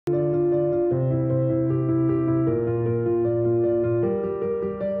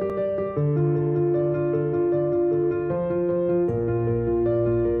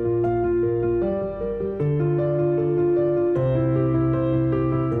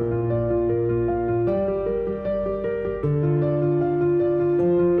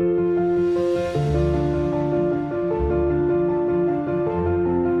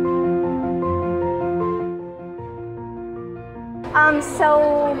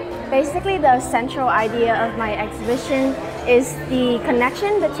Basically, the central idea of my exhibition is the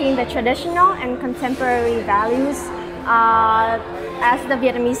connection between the traditional and contemporary values as the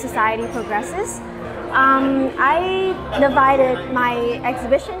Vietnamese society progresses. I divided my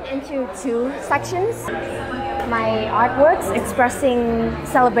exhibition into two sections. My artworks expressing,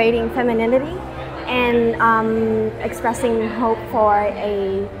 celebrating femininity and expressing hope for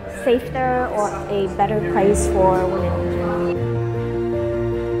a safer or a better place for women.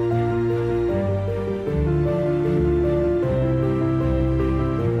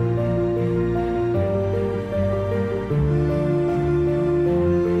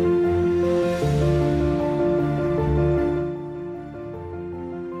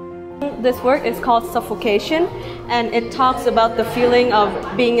 This work is called Suffocation, and it talks about the feeling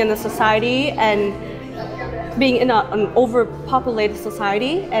of being in a society and being in an overpopulated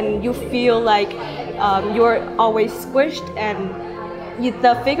society, and you feel like you're always squished, and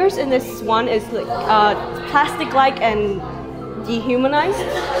the figures in this one is like plastic-like and dehumanized,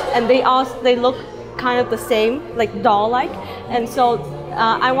 and they look kind of the same, like doll-like, and so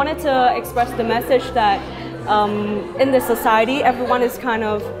I wanted to express the message that in this society everyone is kind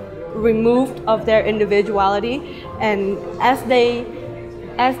of removed of their individuality, and as they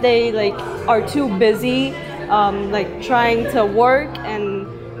like are too busy like trying to work and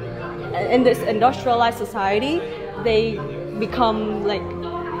in this industrialized society, they become like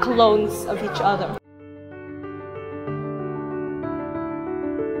clones of each other.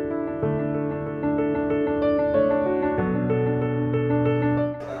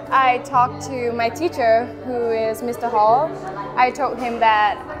 I talked to my teacher, who is Mr. Hall. I told him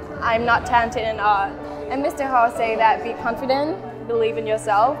that I'm not talented in art, and Mr. Hall said that be confident, believe in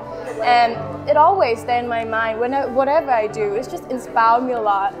yourself, and it always stays in my mind. Whatever I do, it's just inspired me a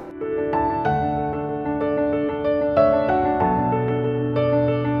lot.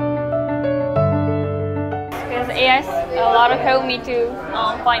 Because AIS a lot of helped me to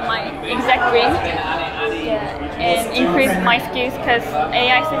find my exact dream, and increase my skills, because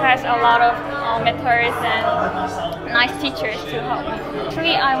AIS has a lot of methods and nice teachers to help me.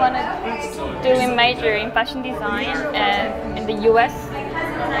 Actually, I want to do a major in fashion design in the US,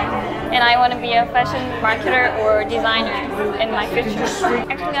 and I want to be a fashion marketer or designer in my future.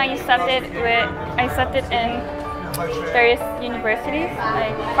 Actually, I studied in various universities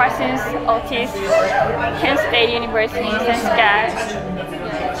like Parsons, Otis, Kent State University, and SCAD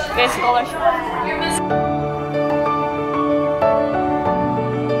with scholarship.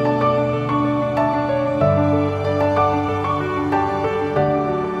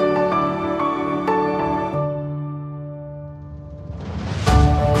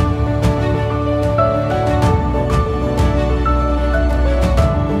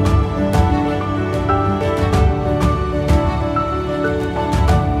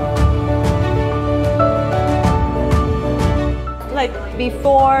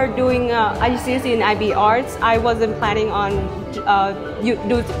 Before doing IGCSE in IB Arts, I wasn't planning on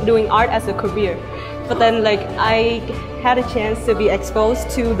doing art as a career. But then I had a chance to be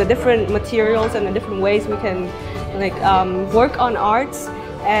exposed to the different materials and the different ways we can work on arts,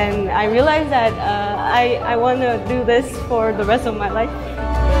 and I realized that I want to do this for the rest of my life.